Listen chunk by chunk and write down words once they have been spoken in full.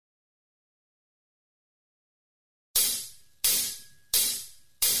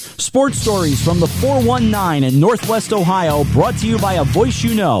Sports stories from the 419 in Northwest Ohio, brought to you by a voice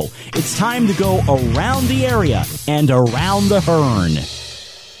you know. It's time to go around the area and around the Hearn.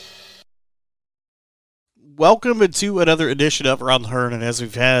 Welcome to another edition of Around the Hearn, and as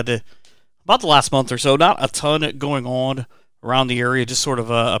we've had about the last month or so, not a ton going on around the area, just sort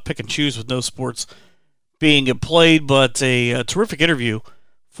of a pick and choose with no sports being played, but a terrific interview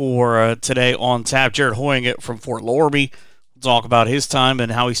for today on tap. Jared Hoying from Fort Loramie. We'll talk about his time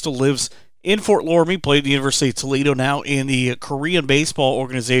and how he still lives in Fort Loramie, played at the University of Toledo, now in the Korean baseball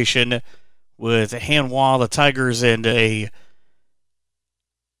organization with Hanwha, the Tigers, and a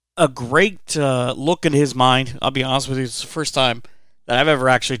great look in his mind. I'll be honest with you, it's the first time that I've ever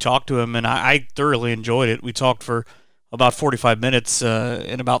actually talked to him, and I thoroughly enjoyed it. We talked for about 45 minutes,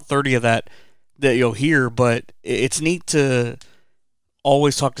 and about 30 of that you'll hear, but it's neat to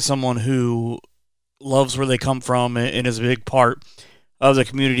always talk to someone who loves where they come from and is a big part of the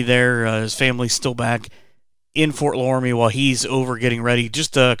community there. His family's still back in Fort Loramie while he's over getting ready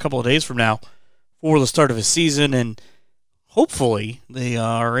just a couple of days from now for the start of his season, and hopefully they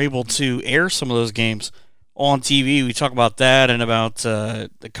are able to air some of those games on TV. We talk about that and about the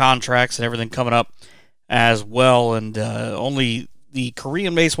contracts and everything coming up as well, and only the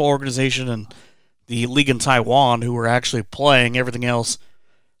Korean baseball organization and the league in Taiwan who are actually playing. Everything else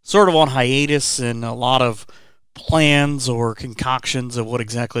sort of on hiatus, and a lot of plans or concoctions of what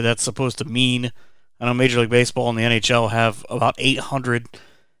exactly that's supposed to mean. I know Major League Baseball and the NHL have about 800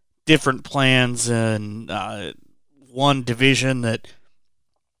 different plans, and one division that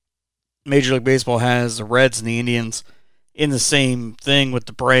Major League Baseball has, the Reds and the Indians, in the same thing with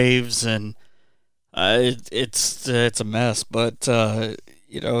the Braves, and it's a mess. But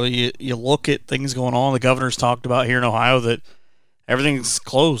you look at things going on. The governor's talked about here in Ohio that everything's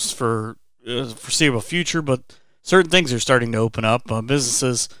closed for the foreseeable future, but certain things are starting to open up.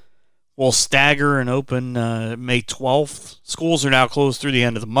 Businesses will stagger and open May 12th. Schools are now closed through the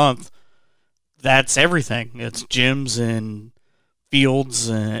end of the month. That's everything. It's gyms and fields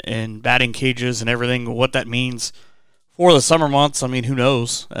and batting cages and everything. What that means for the summer months, I mean, who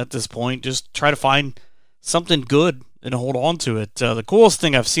knows at this point. Just try to find something good and hold on to it. The coolest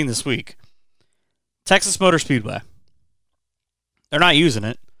thing I've seen this week, Texas Motor Speedway. They're not using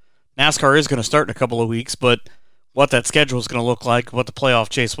it. NASCAR is going to start in a couple of weeks, but what that schedule is going to look like, what the playoff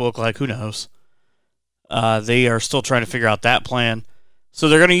chase will look like, who knows? They are still trying to figure out that plan. So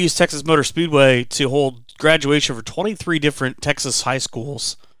they're going to use Texas Motor Speedway to hold graduation for 23 different Texas high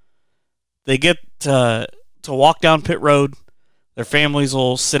schools. They get to walk down pit road. Their families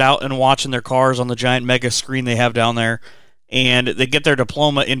will sit out and watch in their cars on the giant mega screen they have down there, and they get their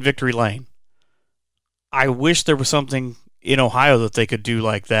diploma in Victory Lane. I wish there was something in Ohio that they could do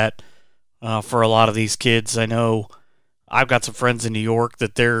like that for a lot of these kids. I know I've got some friends in New York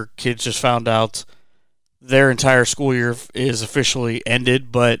that their kids just found out their entire school year is officially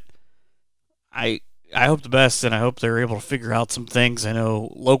ended, but I hope the best, and I hope they're able to figure out some things. I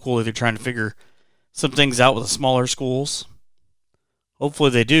know locally they're trying to figure some things out with the smaller schools. Hopefully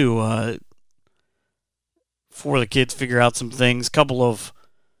they do for the kids, figure out some things. Couple of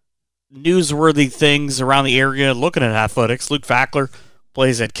newsworthy things around the area looking at athletics. Luke Fackler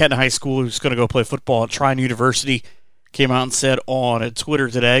plays at Kenton High School. He's going to go play football at Trine University. Came out and said on Twitter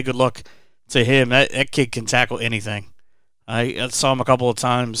today, good luck to him. That kid can tackle anything. I saw him a couple of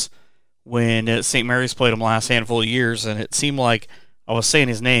times when St. Mary's played him last handful of years, and it seemed like I was saying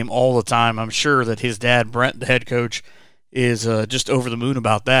his name all the time. I'm sure that his dad, Brent, the head coach, is just over the moon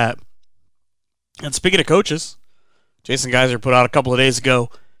about that. And speaking of coaches, Jason Geiser put out a couple of days ago,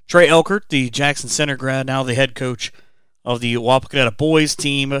 Trey Elkert, the Jackson Center grad, now the head coach of the Wapakoneta boys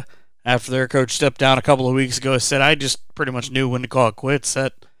team, after their coach stepped down a couple of weeks ago, said, I just pretty much knew when to call it quits.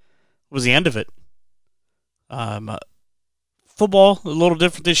 That was the end of it. Football, a little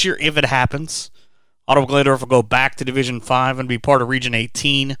different this year, if it happens. Ottawa Glandorf will go back to Division 5 and be part of Region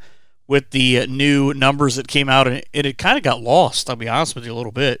 18 with the new numbers that came out. And it kind of got lost, I'll be honest with you, a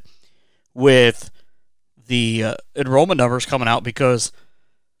little bit, with the enrollment numbers coming out because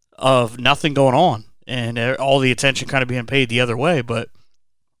of nothing going on and all the attention kind of being paid the other way. But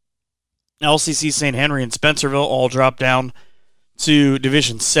LCC St. Henry and Spencerville all dropped down to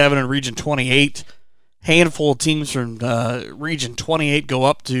Division 7 and Region 28. Handful of teams from Region 28 go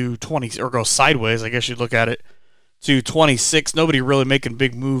up to 20, or go sideways, I guess you'd look at it, to 26. Nobody really making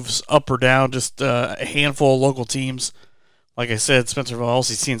big moves up or down, just a handful of local teams. Like I said, Spencerville,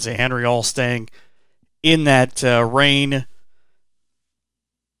 LCC, and St. Henry all staying in that rain.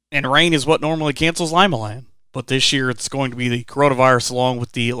 And rain is what normally cancels Lima Land. But this year it's going to be the coronavirus along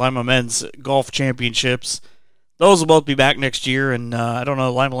with the Lima Men's Golf Championships those will both be back next year, and I don't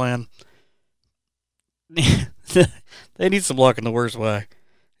know, Limeland, they need some luck in the worst way.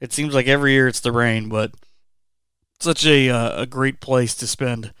 It seems like every year it's the rain, but such a great place to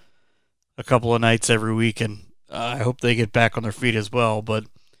spend a couple of nights every week, and I hope they get back on their feet as well. But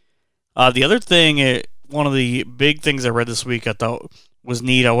the other thing, one of the big things I read this week I thought was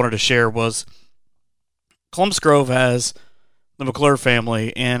neat, I wanted to share, was Columbus Grove has the McClure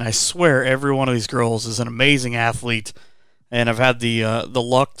family, and I swear every one of these girls is an amazing athlete, and I've had the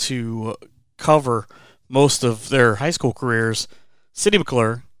luck to cover most of their high school careers. Cindy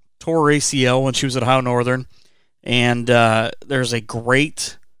McClure tore her ACL when she was at Ohio Northern, and there's a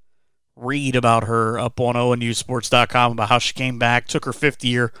great read about her up on ONUsports.com about how she came back, took her fifth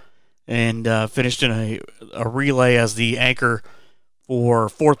year, and finished in a relay as the anchor for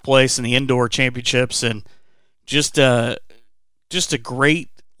fourth place in the indoor championships, and just a great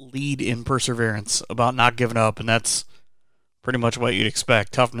lead in perseverance about not giving up, and that's pretty much what you'd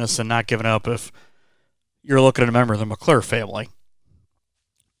expect, toughness and not giving up if you're looking at a member of the McClure family.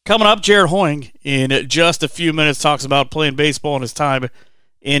 Coming up, Jared Hoying in just a few minutes talks about playing baseball in his time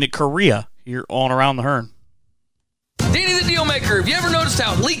in Korea here on Around the Hearn. Danny the Dealmaker, have you ever noticed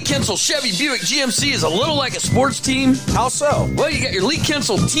how Lee Kinsel Chevy Buick GMC is a little like a sports team? How so? Well, you got your Lee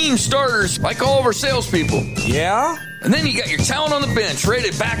Kinsel team starters, like all of our salespeople. Yeah? And then you got your talent on the bench, ready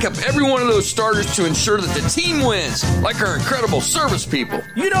to back up every one of those starters to ensure that the team wins, like our incredible service people.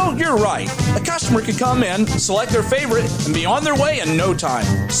 You know, you're right. A customer can come in, select their favorite, and be on their way in no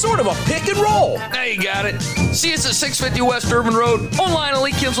time. Sort of a pick and roll. Now you got it. See us at 650 West Urban Road, online at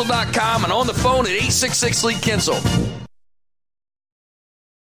LeeKinsel.com, and on the phone at 866-LEE-KINSEL.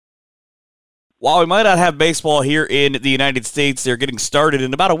 While we might not have baseball here in the United States, they're getting started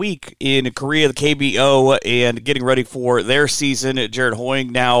in about a week in Korea, the KBO, and getting ready for their season. Jared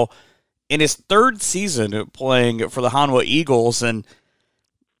Hoying now in his third season playing for the Hanwha Eagles, and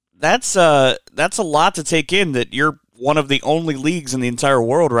that's a lot to take in, that you're one of the only leagues in the entire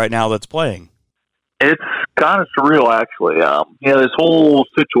world right now that's playing. It's kind of surreal, actually. This whole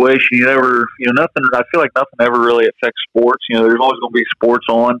situation, nothing. I feel like nothing ever really affects sports. There's always going to be sports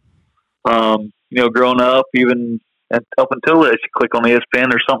on. Growing up, even up until this, you click on ESPN,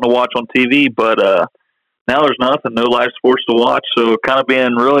 there's something to watch on TV, but now there's nothing, no live sports to watch. So kind of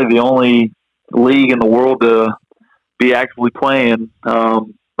being really the only league in the world to be actively playing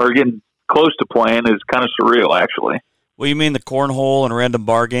or getting close to playing is kind of surreal, actually. Well, you mean the cornhole and random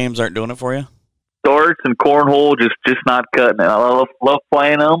bar games aren't doing it for you? Darts and cornhole just not cutting it. I love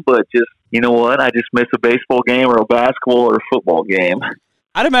playing them, but just, you know what? I just miss a baseball game or a basketball or a football game.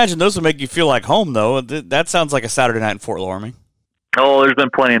 I'd imagine those would make you feel like home, though. That sounds like a Saturday night in Fort Loramie. Oh, there's been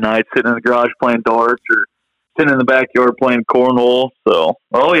plenty of nights sitting in the garage playing darts or sitting in the backyard playing cornhole. So,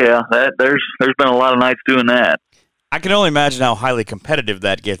 there's been a lot of nights doing that. I can only imagine how highly competitive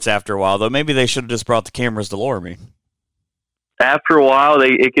that gets after a while, though. Maybe they should have just brought the cameras to Loramie. After a while,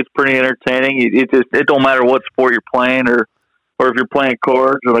 it gets pretty entertaining. It don't matter what sport you're playing or if you're playing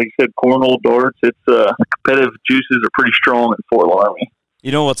cards or, like you said, cornhole, darts. It's the competitive juices are pretty strong in Fort Loramie.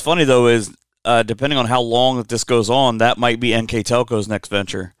 You know what's funny, though, is depending on how long that this goes on, that might be NK Telco's next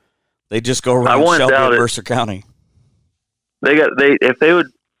venture. They just go around Shelby and Mercer County. If they would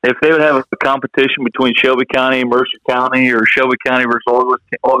have a competition between Shelby County and Mercer County, or Shelby County versus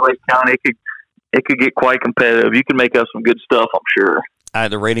Orleans County, it could get quite competitive. You can make up some good stuff, I'm sure.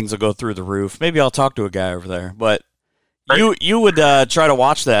 The ratings will go through the roof. Maybe I'll talk to a guy over there. But you would try to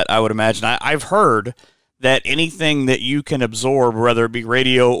watch that, I would imagine. I've heard that anything that you can absorb, whether it be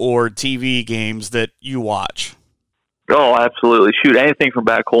radio or TV games, that you watch. Oh, absolutely. Shoot, anything from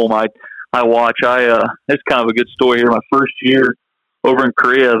back home I watch. It's kind of a good story here. My first year over in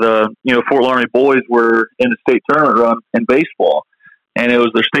Korea, the Fort Loramie boys were in the state tournament run in baseball, and it was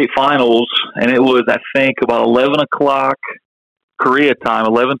their state finals, and it was, I think, about 11 o'clock Korea time,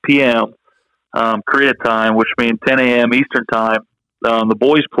 11 p.m. Korea time, which means 10 a.m. Eastern time. The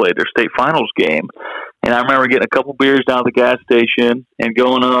boys played their state finals game. And I remember getting a couple beers down at the gas station and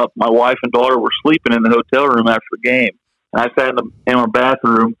going up. My wife and daughter were sleeping in the hotel room after the game. And I sat in our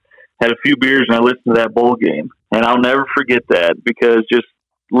bathroom, had a few beers, and I listened to that bowl game. And I'll never forget that, because just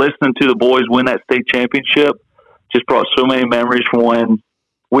listening to the boys win that state championship just brought so many memories from when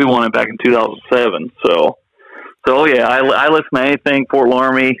we won it back in 2007. So yeah, I listen to anything Fort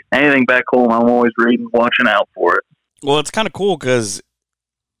Loramie, anything back home. I'm always reading, watching out for it. Well, it's kind of cool because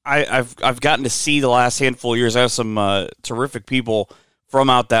I've gotten to see the last handful of years. I have some terrific people from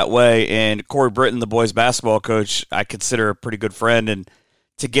out that way, and Corey Britton, the boys basketball coach, I consider a pretty good friend, and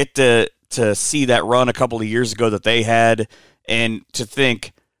to get to see that run a couple of years ago that they had, and to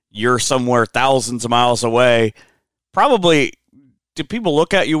think you're somewhere thousands of miles away probably, do people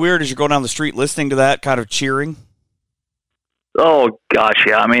look at you weird as you're going down the street listening to that kind of cheering? Oh gosh,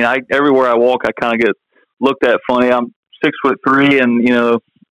 yeah. I mean, everywhere I walk, I kind of get looked at funny. I'm 6'3", and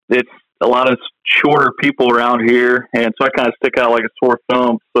it's a lot of shorter people around here, and so I kind of stick out like a sore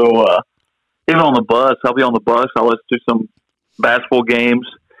thumb. So even on the bus, I'll be on the bus. I'll listen to some basketball games,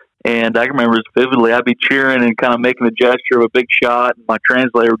 and I can remember as vividly. I'd be cheering and kind of making a gesture of a big shot, and my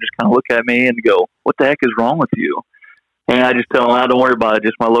translator would just kind of look at me and go, "What the heck is wrong with you?" And I just tell them, "Don't worry about it.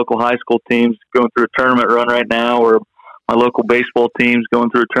 Just my local high school team's going through a tournament run right now, or my local baseball team's going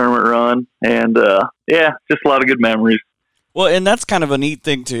through a tournament run." And just a lot of good memories. Well, and that's kind of a neat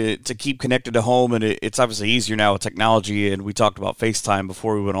thing to keep connected to home, and it's obviously easier now with technology, and we talked about FaceTime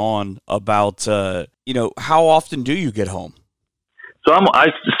before we went on about, how often do you get home? So I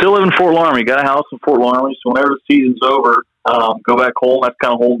still live in Fort Laramie, got a house in Fort Laramie, so whenever the season's over, go back home. That's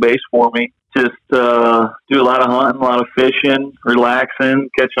kind of home base for me. Just do a lot of hunting, a lot of fishing, relaxing,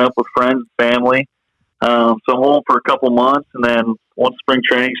 catching up with friends and family. So I'm home for a couple months, and then once spring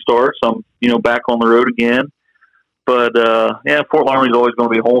training starts, I'm back on the road again. But Fort Laramie is always going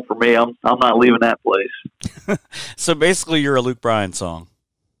to be home for me. I'm not leaving that place. So basically, you're a Luke Bryan song.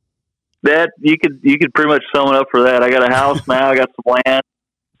 That you could pretty much sum it up for that. I got a house now. I got some land.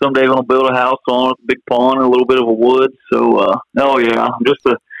 Someday I'm going to build a house on a big pond and a little bit of a wood. So I'm just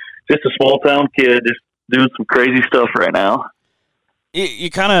a small town kid, just doing some crazy stuff right now. You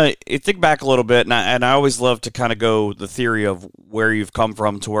kind of think back a little bit, and I always love to kind of go the theory of where you've come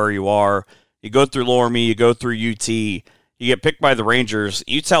from to where you are. You go through Laramie, you go through UT, you get picked by the Rangers.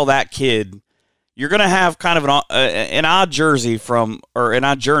 You tell that kid you're going to have kind of an odd journey from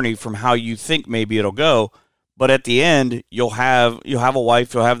how you think maybe it'll go, but at the end you'll have a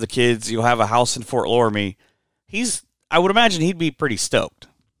wife, you'll have the kids, you'll have a house in Fort Laramie. I would imagine he'd be pretty stoked.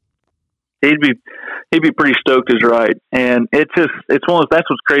 He'd be pretty stoked is right. And that's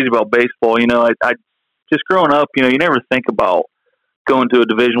what's crazy about baseball. I just growing up, you never think about going to a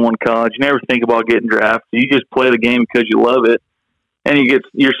Division I college. You never think about getting drafted. You just play the game because you love it. And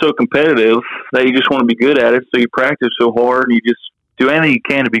you're so competitive that you just want to be good at it. So you practice so hard and you just do anything you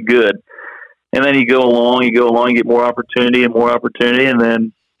can to be good. And then you go along, you get more opportunity. And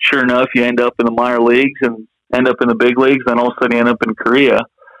then sure enough, you end up in the minor leagues and end up in the big leagues. And all of a sudden you end up in Korea.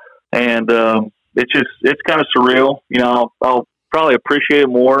 And, it's kind of surreal. I'll probably appreciate it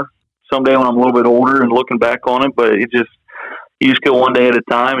more someday when I'm a little bit older and looking back on it, but you just go one day at a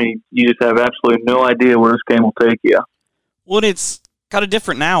time, and you just have absolutely no idea where this game will take you. Well, it's kind of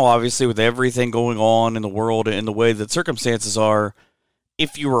different now, obviously, with everything going on in the world and the way that circumstances are.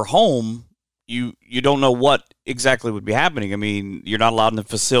 If you were home, you don't know what exactly would be happening. I mean, you're not allowed in the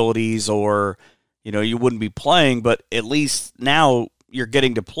facilities, or you wouldn't be playing, but at least now you're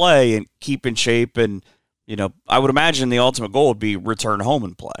getting to play and keep in shape. And, I would imagine the ultimate goal would be return home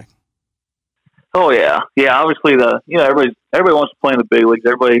and play. Oh yeah. Yeah. Obviously everybody wants to play in the big leagues.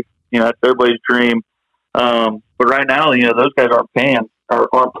 Everybody, that's everybody's dream. But right now, those guys aren't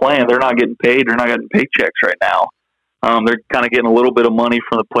playing. They're not getting paid. They're not getting paychecks right now. They're kind of getting a little bit of money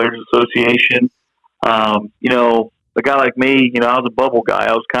from the Players Association. A guy like me, I was a bubble guy.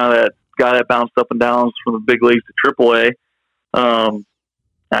 I was kind of that guy that bounced up and down from the big leagues to AAA.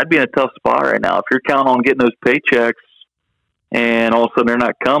 I'd be in a tough spot right now. If you're counting on getting those paychecks and all of a sudden they're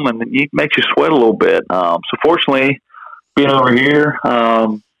not coming, it makes you sweat a little bit. So fortunately, being over here,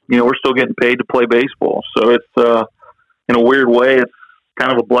 we're still getting paid to play baseball. So it's, in a weird way, it's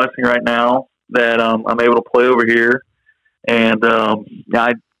kind of a blessing right now that I'm able to play over here. And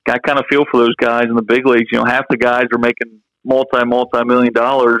I kind of feel for those guys in the big leagues. Half the guys are making multi-million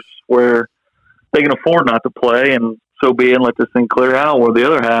dollars where they can afford not to play, and so be it, and let this thing clear out, where the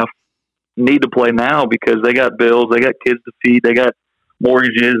other half need to play now because they got bills, they got kids to feed, they got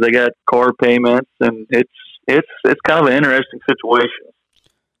mortgages, they got car payments, and it's kind of an interesting situation.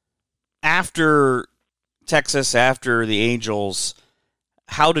 After Texas, after the Angels,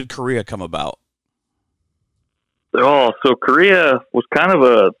 how did Korea come about? So Korea was kind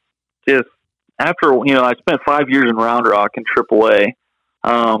of after, I spent 5 years in Round Rock in AAA,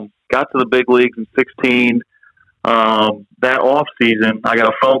 got to the big leagues in 2016. That off season, I got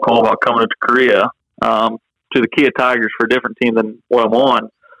a phone call about coming to Korea, to the Kia Tigers for a different team than what I'm on.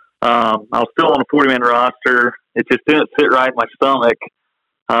 I was still on a 40-man roster. It just didn't sit right in my stomach.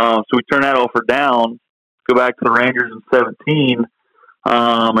 So we turned that offer down, go back to the Rangers in 2017.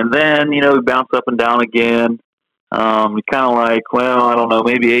 And then, we bounced up and down again. Kind of like, well, I don't know,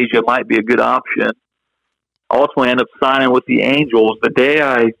 maybe Asia might be a good option. Ultimately, I ended up signing with the Angels. The day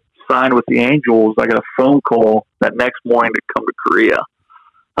I signed with the Angels, I got a phone call that next morning to come to Korea.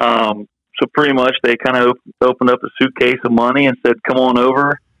 So pretty much they kind of opened up a suitcase of money and said, come on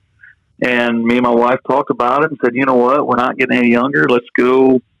over. And me and my wife talked about it and said, you know what, we're not getting any younger. Let's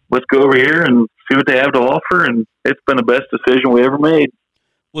go over here and see what they have to offer. And it's been the best decision we ever made.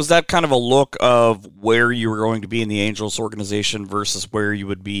 Was that kind of a look of where you were going to be in the Angels organization versus where you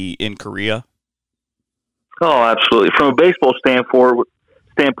would be in Korea? Oh, absolutely. From a baseball standpoint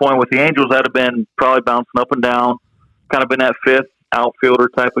with the Angels, I'd have been probably bouncing up and down, kind of been that fifth outfielder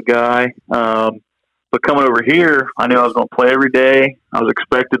type of guy. But coming over here, I knew I was going to play every day. I was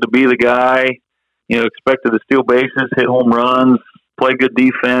expected to be the guy, expected to steal bases, hit home runs, play good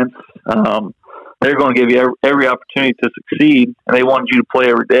defense. They're going to give you every opportunity to succeed, and they wanted you to play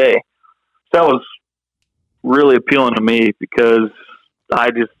every day. So that was really appealing to me because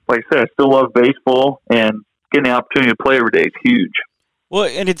I just, like I said, I still love baseball, and getting the opportunity to play every day is huge. Well,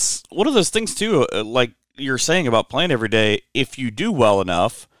 and it's one of those things, too, like you're saying about playing every day. If you do well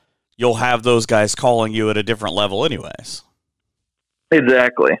enough, you'll have those guys calling you at a different level anyways.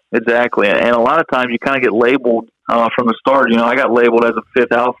 Exactly. And a lot of times you kind of get labeled from the start. I got labeled as a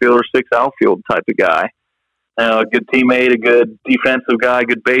fifth outfielder, sixth outfield type of guy. A good teammate, a good defensive guy,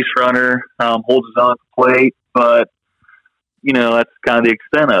 good base runner, holds his own at the plate. But, that's kind of the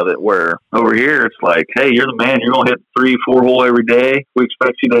extent of it, where over here it's like, hey, you're the man. You're going to hit 3-4 hole every day. We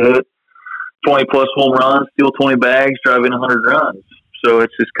expect you to hit 20-plus home runs, steal 20 bags, drive in 100 runs. So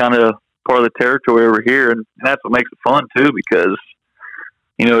it's just kind of part of the territory over here. And that's what makes it fun, too, because,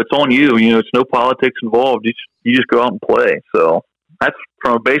 it's on you. It's no politics involved. You just go out and play. So that's,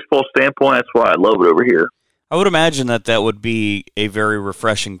 from a baseball standpoint, that's why I love it over here. I would imagine that would be a very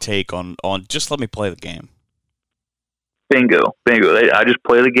refreshing take on just let me play the game. Bingo. I just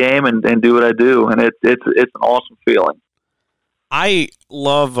play the game and do what I do, and it's an awesome feeling. I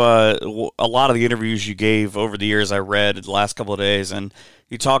love a lot of the interviews you gave over the years I read the last couple of days, and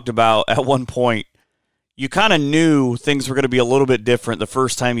you talked about at one point you kind of knew things were going to be a little bit different the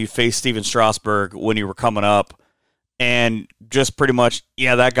first time you faced Steven Strasburg when you were coming up, and just pretty much,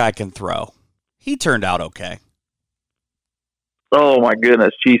 yeah, that guy can throw. He turned out okay. Oh, my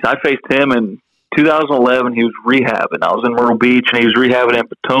goodness. Jeez, I faced him in 2011. He was rehabbing. I was in Myrtle Beach, and he was rehabbing in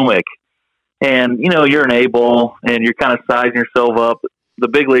Potomac. And, you're an A-ball, and you're kind of sizing yourself up. The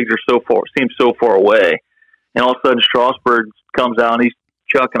big leagues seem so far away. And all of a sudden, Strasburg comes out, and he's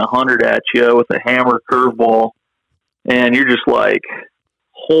chucking 100 at you with a hammer curveball. And you're just like,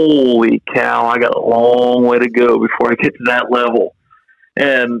 holy cow, I got a long way to go before I get to that level.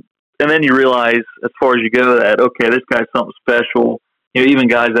 And then you realize, as far as you go, that, okay, this guy's something special. Even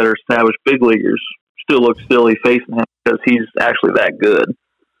guys that are established big leaguers still look silly facing him because he's actually that good.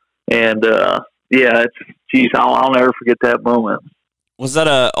 And, I'll never forget that moment. Was that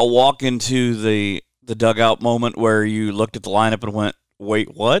a walk into the dugout moment where you looked at the lineup and went,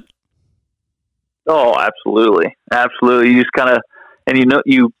 wait, what? Oh, absolutely. Absolutely. You just kind of, and you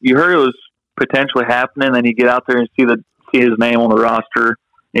heard it was potentially happening, and you get out there and see his name on the roster,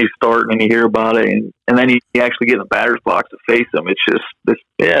 and you start and you hear about it, and then you actually get in the batter's box to face him. It's just,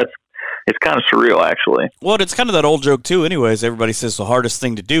 it's kind of surreal, actually. Well, it's kind of that old joke, too, anyways. Everybody says the hardest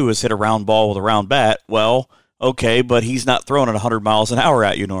thing to do is hit a round ball with a round bat. Well, okay, but he's not throwing it 100 miles an hour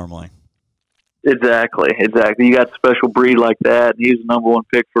at you normally. Exactly. You got a special breed like that, and he's the number one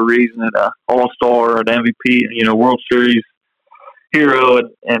pick for a reason, and an all-star, an MVP, World Series hero,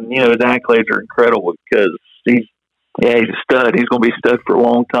 and his accolades are incredible because he's a stud. He's going to be a stud for a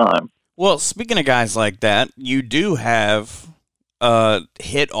long time. Well, speaking of guys like that, you do have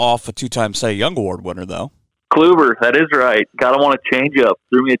hit off a two-time Cy Young Award winner, though. Kluber, that is right. Got him on a changeup.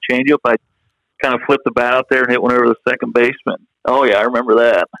 Threw me a changeup. I kind of flipped the bat out there and hit one over the second baseman. Oh, yeah, I remember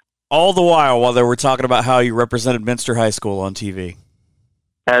that. All the while they were talking about how you represented Minster High School on TV.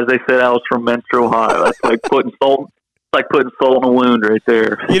 As they said, I was from Minster, Ohio. That's like putting salt in a wound right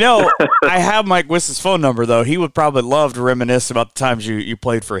there. I have Mike Wiss's phone number, though. He would probably love to reminisce about the times you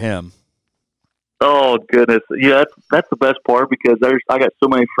played for him. Oh, goodness. Yeah, that's the best part because I got so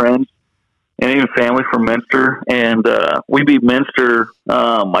many friends and even family from Minster. And we beat Minster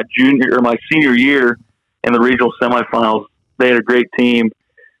my senior year in the regional semifinals. They had a great team.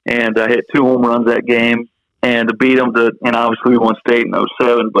 And I hit 2 home runs that game, and to beat them, and obviously we won state in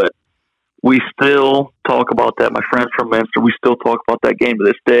 2007, but we still talk about that. My friends from Minster, we still talk about that game to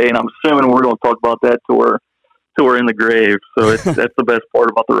this day, and I'm assuming we're going to talk about that till we're in the grave. So that's the best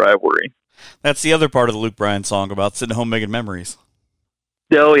part about the rivalry. That's the other part of the Luke Bryan song about sitting home making memories.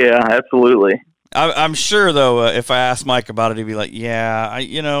 Oh, yeah, absolutely. I'm sure, though, if I asked Mike about it, he'd be like, yeah,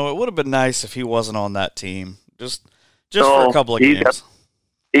 it would have been nice if he wasn't on that team, just for a couple of games.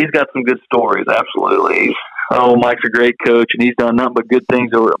 He's got some good stories, absolutely. Oh, Mike's a great coach, and he's done nothing but good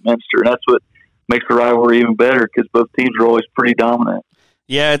things over at Minster, and that's what makes the rivalry even better because both teams are always pretty dominant.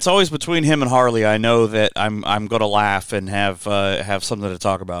 Yeah, it's always between him and Harley. I know that I'm going to laugh and have something to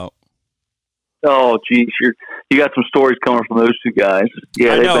talk about. Oh, geez, you got some stories coming from those two guys.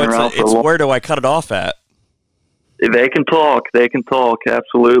 Yeah, I know, they've been around for a long. Where do I cut it off at? They can talk. They can talk.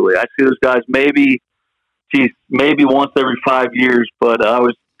 Absolutely. I see those guys maybe once every 5 years, but I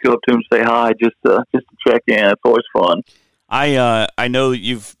always go up to them and say hi just to check in. It's always fun. I know that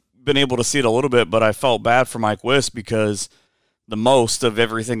you've been able to see it a little bit, but I felt bad for Mike Wiss because the most of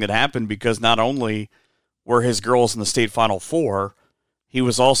everything that happened, because not only were his girls in the state Final Four, he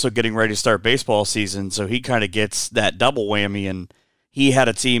was also getting ready to start baseball season, so he kind of gets that double whammy, and he had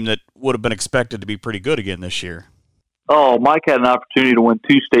a team that would have been expected to be pretty good again this year. Oh, Mike had an opportunity to win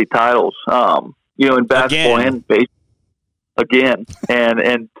 2 state titles, in basketball and baseball again.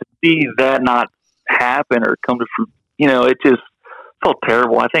 And to see that not happen or come to fruit, it just felt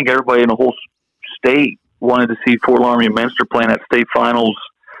terrible. I think everybody in the whole state wanted to see Fort Laramie and Minster playing at state finals,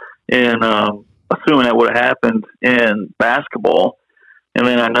 and assuming that would have happened in basketball. And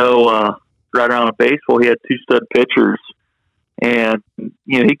then I know right around the baseball, he had 2 stud pitchers. And,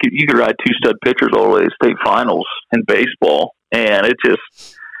 you could ride 2 stud pitchers all the way to state finals in baseball. And it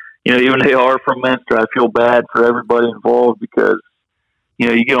just, even they are from Minster, I feel bad for everybody involved because,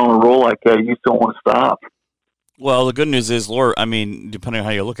 you get on a roll like that, you just don't want to stop. Well, the good news is, depending on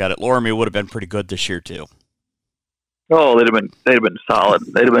how you look at it, Laramie would have been pretty good this year, too. Oh, they'd have been solid.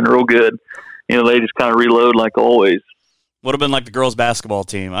 They'd have been real good. They just kind of reload like always. Would have been like the girls' basketball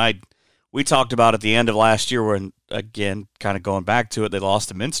team. We talked about at the end of last year when, again, kind of going back to it, they lost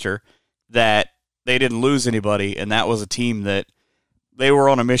to Minster, that they didn't lose anybody, and that was a team that they were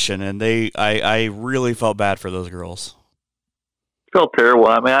on a mission, and I really felt bad for those girls. Felt terrible.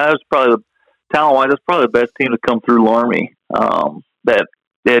 I mean, that was probably talent-wise, that's probably the best team to come through Laramie. That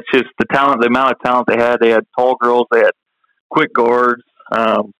it's just the amount of talent they had. They had tall girls, they had quick guards.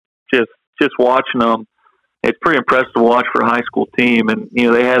 Just watching them, it's pretty impressive to watch for a high school team, and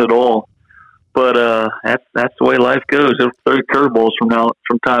they had it all. But that's the way life goes. It'll throw curveballs from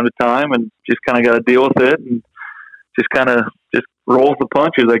time to time, and just kind of got to deal with it, and just roll with the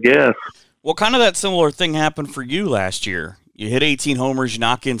punches, I guess. Well, kind of that similar thing happened for you last year. You hit 18 homers, you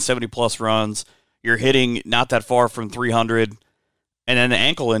knock in 70-plus runs, you're hitting not that far from 300, and then the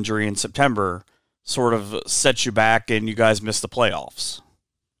ankle injury in September sort of sets you back, and you guys missed the playoffs.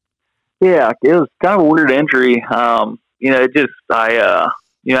 Yeah, it was kind of a weird injury.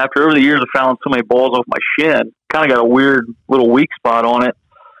 After over the years of fouling so many balls off my shin, kind of got a weird little weak spot on it.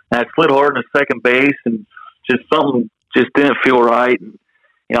 And I slid hard into second base, and just something just didn't feel right. And,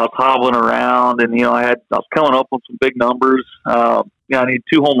 I was hobbling around, and, I was coming up on some big numbers. I need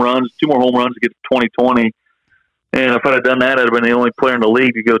 2 more home runs to get to 2020. And if I'd have done that, I'd have been the only player in the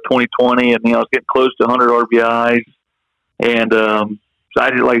league to go 2020. And, I was getting close to 100 RBIs. And, so I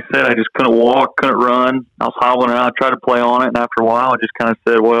just couldn't walk, couldn't run. I was hobbling around. I tried to play on it, and after a while, I just kind of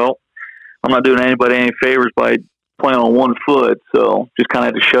said, well, I'm not doing anybody any favors by playing on one foot, so just kind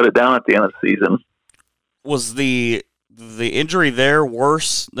of had to shut it down at the end of the season. Was the injury there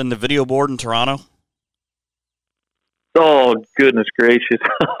worse than the video board in Toronto? Oh, goodness gracious.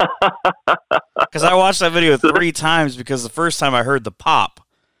 Because I watched that video 3 times because the first time I heard the pop,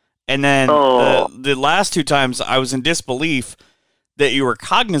 and then the last 2 times I was in disbelief that you were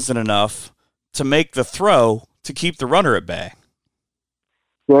cognizant enough to make the throw to keep the runner at bay.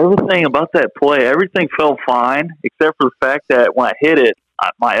 So everything about that play, everything felt fine, except for the fact that when I hit it,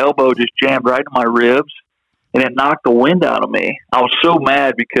 my elbow just jammed right into my ribs, and it knocked the wind out of me. I was so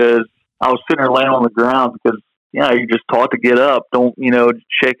mad because I was sitting there laying on the ground because, you're just taught to get up. Don't,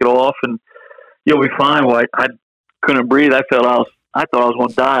 shake it off, and you'll be fine. Well, I couldn't breathe. I thought I was going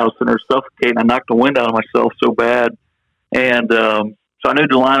to die. I was sitting there suffocating. I knocked the wind out of myself so bad. And so I knew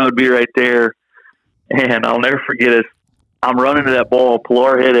Delano would be right there, and I'll never forget it. I'm running to that ball.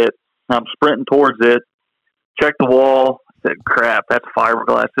 Pilar hit it. I'm sprinting towards it. Check the wall. I said, crap, that's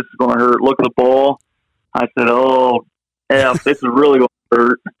fiberglass. This is going to hurt. Look at the ball. I said, oh, F, this is really going to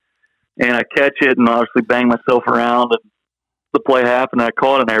hurt. And I catch it and obviously bang myself around, and the play happened. I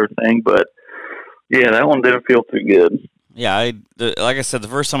caught it and everything. But, yeah, that one didn't feel too good. Yeah, like I said, the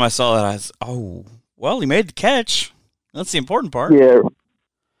first time I saw that, I was, oh, well, he made the catch. That's the important part. Yeah.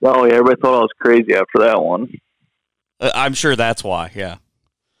 Oh, yeah, everybody thought I was crazy after that one. I'm sure that's why, yeah.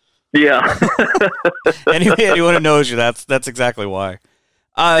 Yeah. Anyone who knows you, that's exactly why.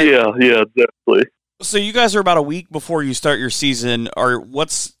 Yeah, definitely. So you guys are about a week before you start your season.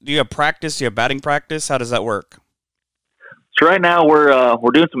 Do you have practice? Do you have batting practice? How does that work? So right now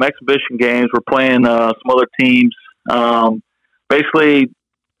we're doing some exhibition games. We're playing some other teams. Basically,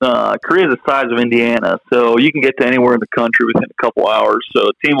 Korea is the size of Indiana, so you can get to anywhere in the country within a couple hours. So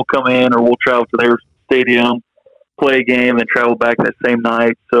a team will come in, or we'll travel to their stadium, play a game, and travel back that same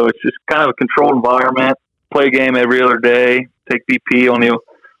night. So it's just kind of a controlled environment. Play a game every other day. Take BP on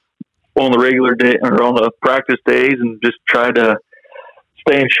the regular day or on the practice days, and just try to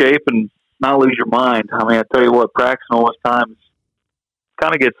stay in shape and not lose your mind. I mean, I tell you what, practicing all this time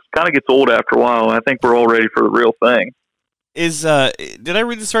kind of gets old after a while. And I think we're all ready for the real thing. Did I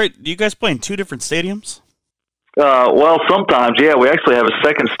read this right? Do you guys play in two different stadiums? Well, sometimes, yeah. We actually have a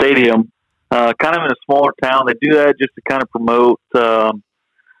second stadium, kind of in a smaller town. They do that just to kind of promote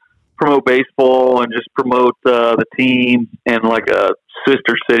baseball and just promote the team and like a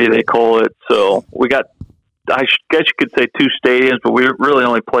sister city, they call it. So we got, I guess you could say, two stadiums, but we really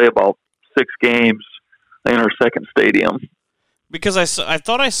only play about 6 games in our second stadium. Because I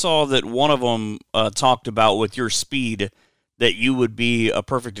thought I saw that one of them talked about with your speed that you would be a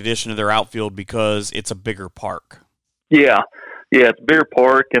perfect addition to their outfield because it's a bigger park. Yeah, it's a bigger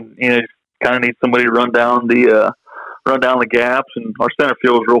park, and you kind of need somebody to run down the gaps. And our center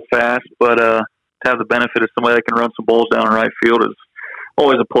field is real fast, but to have the benefit of somebody that can run some balls down in right field is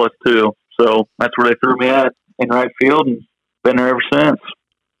always a plus too. So that's where they threw me at, in right field, and been there ever since.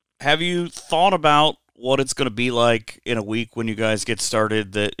 Have you thought about what it's going to be like in a week when you guys get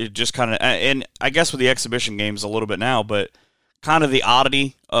started? That it just kind of, and I guess with the exhibition games a little bit now, but kind of the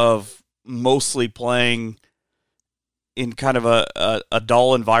oddity of mostly playing in kind of a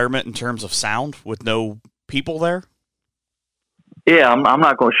dull environment in terms of sound with no people there? Yeah, I'm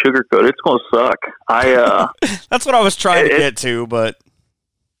not going to sugarcoat it. It's going to suck. That's what I was trying to get to, but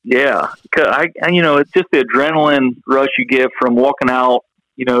yeah, it's just the adrenaline rush you get from walking out.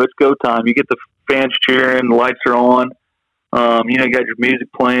 It's go time. You get the fans cheering, the lights are on. You got your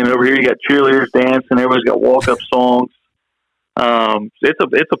music playing over here. You got cheerleaders dancing. Everybody's got walk-up songs. It's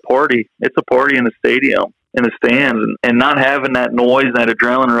a party. It's a party in the stadium, in the stands, and not having that noise, that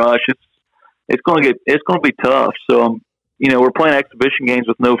adrenaline rush. It's going to be tough. So, we're playing exhibition games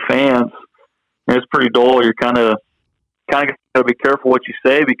with no fans, and it's pretty dull. You're kind of got to be careful what you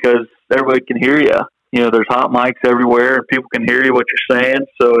say because everybody can hear you. There's hot mics everywhere, and people can hear you what you're saying.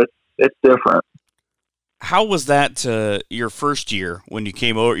 So it's different. How was that your first year when you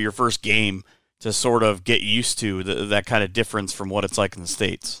came over, your first game, to sort of get used to that kind of difference from what it's like in the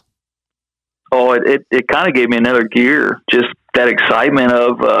States? Oh, it kind of gave me another gear. Just that excitement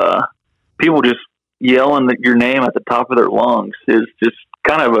of people just yelling your name at the top of their lungs is just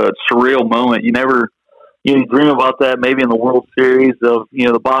kind of a surreal moment. You dream about that maybe in the World Series of,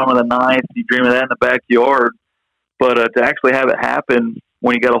 the bottom of the ninth. You dream of that in the backyard. But to actually have it happen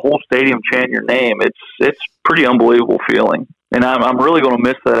when you got a whole stadium chanting your name, it's pretty unbelievable feeling. And I'm really going to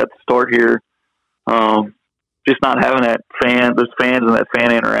miss that at the start here. Just not having those fans and that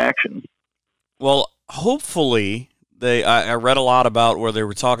fan interaction. Well, hopefully I read a lot about where they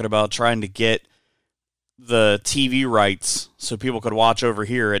were talking about trying to get the TV rights so people could watch over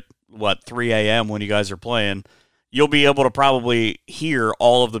here at 3 a.m. when you guys are playing. You'll be able to probably hear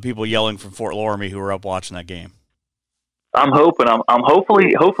all of the people yelling from Fort Loramie who are up watching that game. I'm hoping. I'm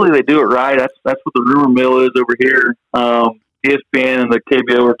hopefully they do it right. That's what the rumor mill is over here. ESPN and the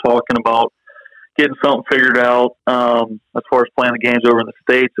KBO are talking about getting something figured out as far as playing the games over in the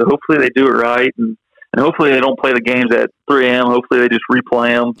States. So hopefully they do it right, and hopefully they don't play the games at 3 a.m. Hopefully they just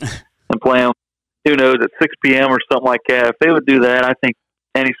replay them and play them, who knows, at 6 p.m. or something like that. If they would do that, I think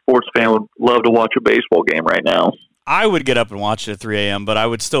any sports fan would love to watch a baseball game right now. I would get up and watch it at 3 a.m., but I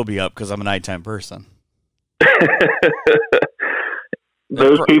would still be up because I'm a nighttime person.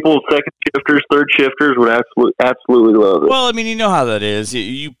 Those people, second shifters, third shifters, would absolutely love it. Well, I mean, you know how that is.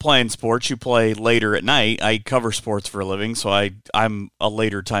 You play in sports, you play later at night. I cover sports for a living, so I'm a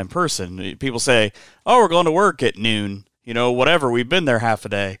later time person. People say, oh, we're going to work at noon. Whatever, we've been there half a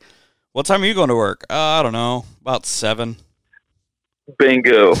day. What time are you going to work? I don't know, about 7.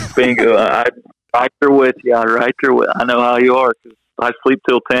 Bingo. I'm right there with you. I know how you are, because I sleep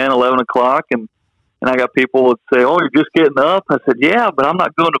till 10, 11 o'clock, and I got people that say, oh, you're just getting up? I said, yeah, but I'm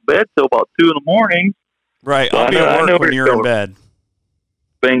not going to bed till about 2 in the morning. Right, so I'll be at work when you're in bed.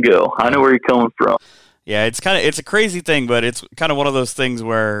 Bingo. I know where you're coming from. Yeah, it's a crazy thing, but it's kind of one of those things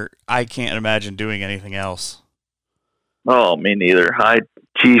where I can't imagine doing anything else. Oh, me neither.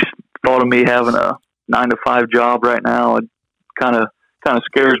 Thought of me having a 9-to-5 job right now. It kind of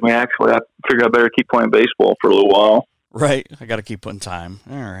scares me, actually. I figure I better keep playing baseball for a little while. Right. I got to keep putting time.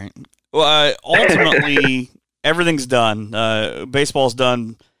 All right. Well, ultimately, everything's done. Baseball's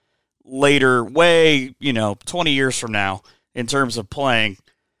done later, 20 years from now. in terms of playing.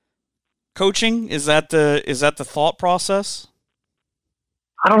 Coaching, is that the thought process?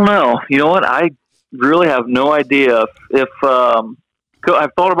 I don't know. You know what? I really have no idea. If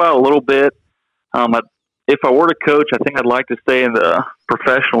I've thought about it a little bit. If I were to coach, I think I'd like to stay in the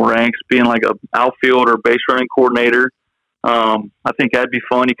professional ranks, being like a outfield or base running coordinator. I think that'd be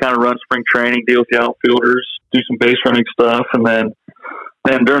fun. You kind of run spring training, deal with the outfielders, do some base running stuff, and then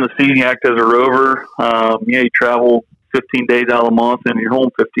during the season you act as a rover. You travel 15 days out of the month and you're home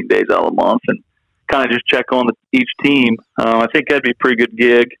 15 days out of the month and kind of just check on each team. I think that'd be a pretty good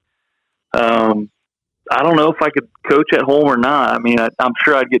gig. I don't know if I could coach at home or not. I mean, I'm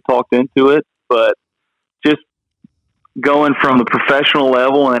sure I'd get talked into it, but just going from the professional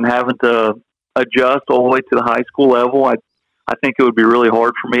level and having to adjust all the way to the high school level, I think it would be really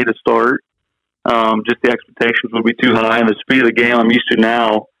hard for me to start. Just the expectations would be too high, and the speed of the game I'm used to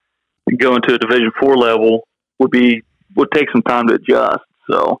now, going to a Division IV level would take some time to adjust.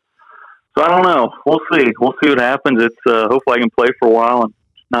 So I don't know. We'll see. We'll see what happens. It's hopefully I can play for a while and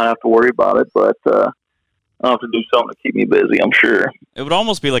not have to worry about it, but I'll have to do something to keep me busy, I'm sure. It would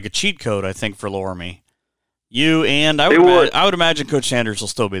almost be like a cheat code, I think, for Loramie. You and I would imagine Coach Sanders will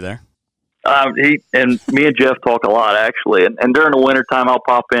still be there. Me and Jeff talk a lot, actually, and during the wintertime I'll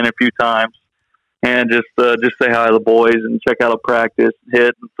pop in a few times and just say hi to the boys and check out a practice,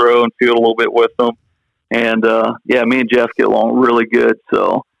 hit and throw and field a little bit with them. And me and Jeff get along really good.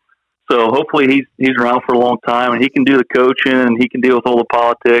 So hopefully he's around for a long time and he can do the coaching and he can deal with all the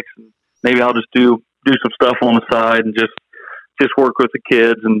politics. And maybe I'll just do some stuff on the side and just work with the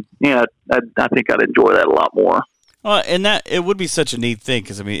kids. And I think I'd enjoy that a lot more. And that it would be such a neat thing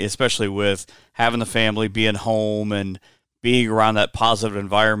because, I mean, especially with having the family, being home, and being around that positive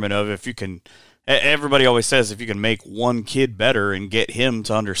environment of if you can – everybody always says if you can make one kid better and get him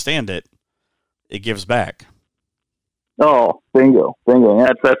to understand it, it gives back. Oh, bingo.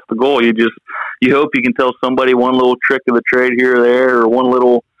 That's the goal. You hope you can tell somebody one little trick of the trade here or there, or one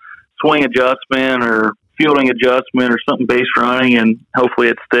little swing adjustment or fielding adjustment or something base running, and hopefully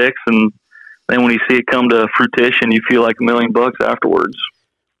it sticks. And then when you see it come to fruition, you feel like $1 million afterwards.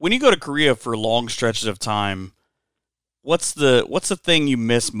 When you go to Korea for long stretches of time, what's the thing you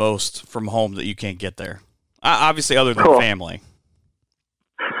miss most from home that you can't get there? Obviously, other than family.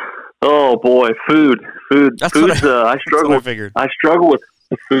 Oh boy, food. That's what I struggle. I struggle with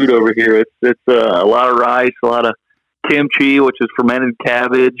the food over here. It's a lot of rice, a lot of kimchi, which is fermented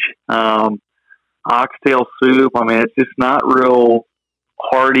cabbage, oxtail soup. I mean, it's just not real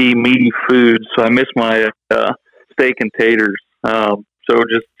hearty, meaty food. So I miss my steak and taters. So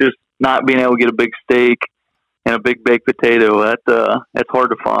just not being able to get a big steak and a big baked potato, that's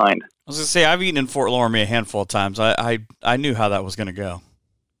hard to find. I was going to say, I've eaten in Fort Loramie a handful of times. I knew how that was going to go.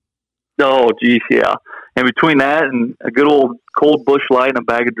 Oh, geez, yeah. And between that and a good old cold Busch Light and a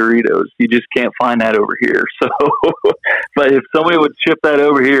bag of Doritos, you just can't find that over here. So, but if somebody would ship that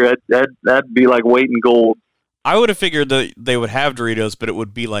over here, that'd be like weight in gold. I would have figured that they would have Doritos, but it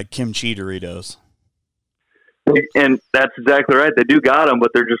would be like kimchi Doritos. And that's exactly right. They do got them,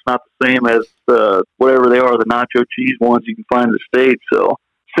 but they're just not the same as whatever they are, the nacho cheese ones you can find in the States. So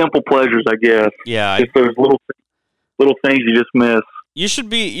simple pleasures, I guess. Yeah. Just those little things you just miss.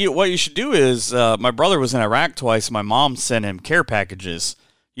 What you should do is, my brother was in Iraq twice, and my mom sent him care packages.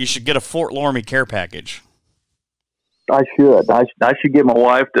 You should get a Fort Loramie care package. I should. I should get my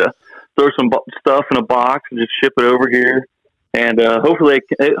wife to throw some stuff in a box and just ship it over here. And hopefully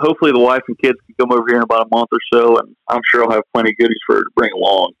the wife and kids can come over here in about a month or so, and I'm sure I'll have plenty of goodies for her to bring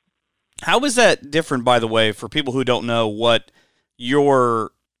along. How is that different, by the way, for people who don't know what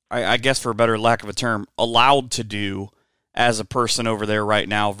you're, I guess for a better lack of a term, allowed to do as a person over there right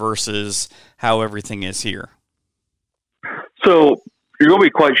now versus how everything is here? So you're going to be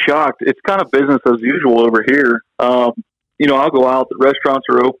quite shocked. It's kind of business as usual over here. I'll go out, the restaurants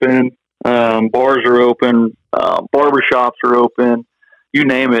are open, bars are open, barber shops are open, you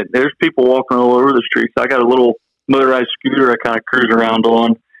name it. There's people walking all over the streets. I got a little motorized scooter I kind of cruise around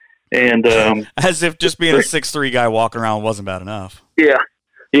on. And as if just being a 6'3" guy walking around wasn't bad enough. Yeah,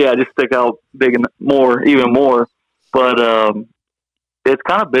 just stick out big and even more. But it's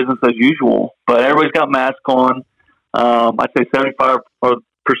kind of business as usual. But everybody's got masks on. I'd say 75% of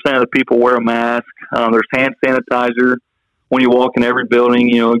the people wear a mask. There's hand sanitizer when you walk in every building.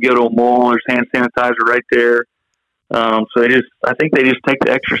 You go to a mall, there's hand sanitizer right there. So I think they just take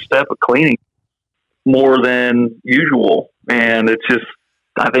the extra step of cleaning more than usual, and it's just,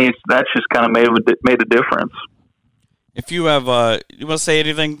 that's just kind of made a difference. If you have, you want to say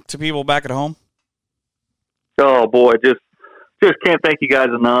anything to people back at home? Oh boy, just can't thank you guys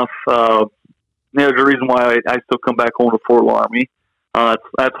enough. there's a reason why I still come back home to Fort Laramie.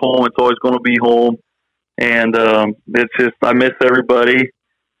 That's home. It's always going to be home. And it's just, I miss everybody.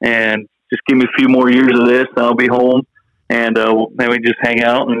 And just give me a few more years of this, and I'll be home. And then we just hang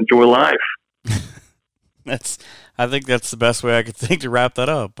out and enjoy life. I think that's the best way I could think to wrap that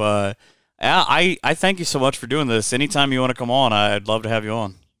up. I thank you so much for doing this. Anytime you want to come on, I'd love to have you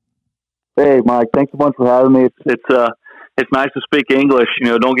on. Hey, Mike, thanks a bunch for having me. It's nice to speak English.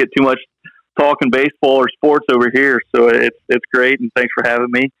 Don't get too much talking baseball or sports over here, so it's great. And thanks for having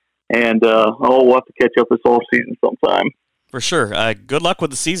me. And we'll have to catch up this off season sometime. For sure. Good luck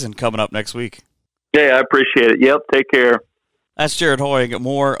with the season coming up next week. Yeah, I appreciate it. Yep, take care. That's Jared Hoying.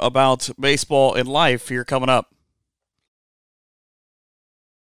 More about baseball and life here coming up.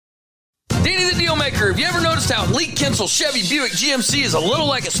 Danny the Dealmaker, have you ever noticed how Lee Kinsel Chevy Buick GMC is a little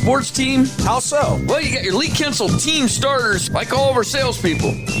like a sports team? How so? Well, you got your Lee Kinsel team starters, like all of our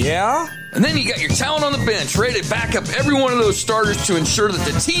salespeople. Yeah? And then you got your talent on the bench, ready to back up every one of those starters to ensure that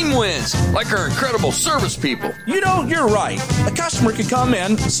the team wins, like our incredible service people. You're right. A customer can come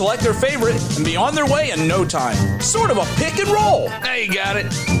in, select their favorite, and be on their way in no time. Sort of a pick and roll. Now you got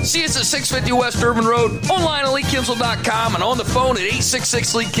it. See us at 650 West Urban Road, online at LeeKinsel.com, and on the phone at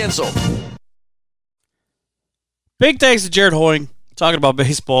 866-LEE-KINSEL. Big thanks to Jared Hoying, talking about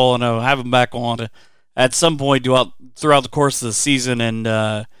baseball, and have him back on at some point throughout the course of the season,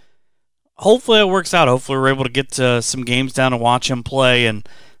 and hopefully it works out. Hopefully we're able to get some games down and watch him play, and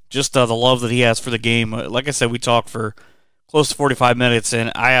just the love that he has for the game. Like I said, we talked for close to 45 minutes,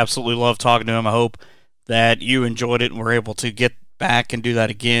 and I absolutely love talking to him. I hope that you enjoyed it and were able to get back and do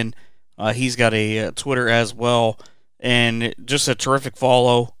that again. He's got a Twitter as well, and just a terrific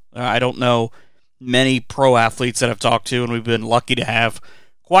follow. I don't know many pro athletes that I've talked to, and we've been lucky to have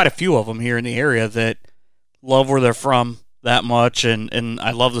quite a few of them here in the area that love where they're from that much, and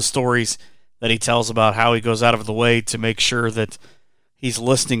I love the stories that he tells about how he goes out of the way to make sure that he's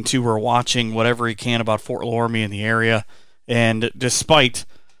listening to or watching whatever he can about Fort Laramie in the area. And despite,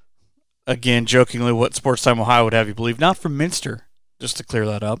 again, jokingly, what Sports Time Ohio would have you believe, not from Minster, just to clear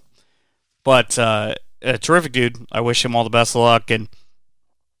that up. But a terrific dude. I wish him all the best of luck, and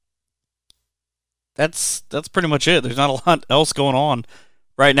that's pretty much it. There's not a lot else going on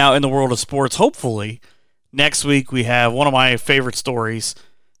right now in the world of sports. Hopefully, next week we have one of my favorite stories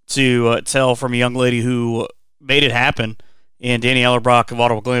to tell from a young lady who made it happen in Danny Ellerbach of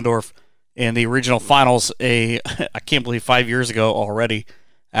Ottawa Glandorf in the regional finals, I can't believe 5 years ago already,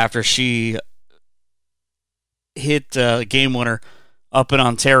 after she hit a game winner up in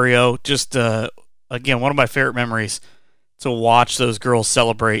Ontario. Just, again, one of my favorite memories to watch those girls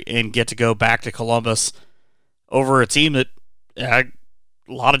celebrate and get to go back to Columbus over a team that had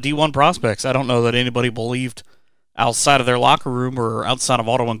a lot of D1 prospects. I don't know that anybody believed outside of their locker room or outside of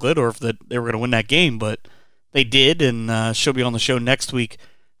Ottawa and Glandorf that they were going to win that game, but they did, and she'll be on the show next week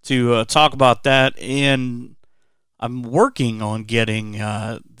to talk about that. And I'm working on getting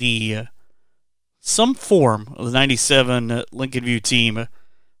some form of the 97 Lincoln View team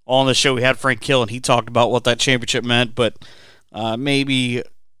on the show. We had Frank Kill, and he talked about what that championship meant, but maybe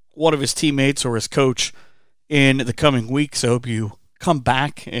one of his teammates or his coach in the coming weeks. I hope you come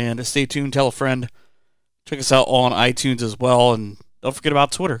back and stay tuned, tell a friend. Check us out on iTunes as well, and don't forget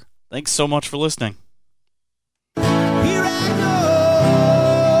about Twitter. Thanks so much for listening.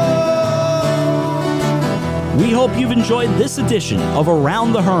 We hope you've enjoyed this edition of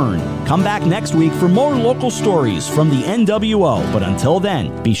Around the Hearn. Come back next week for more local stories from the NWO. But until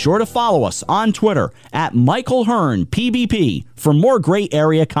then, be sure to follow us on Twitter at Michael Hearn PBP for more great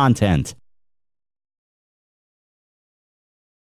area content.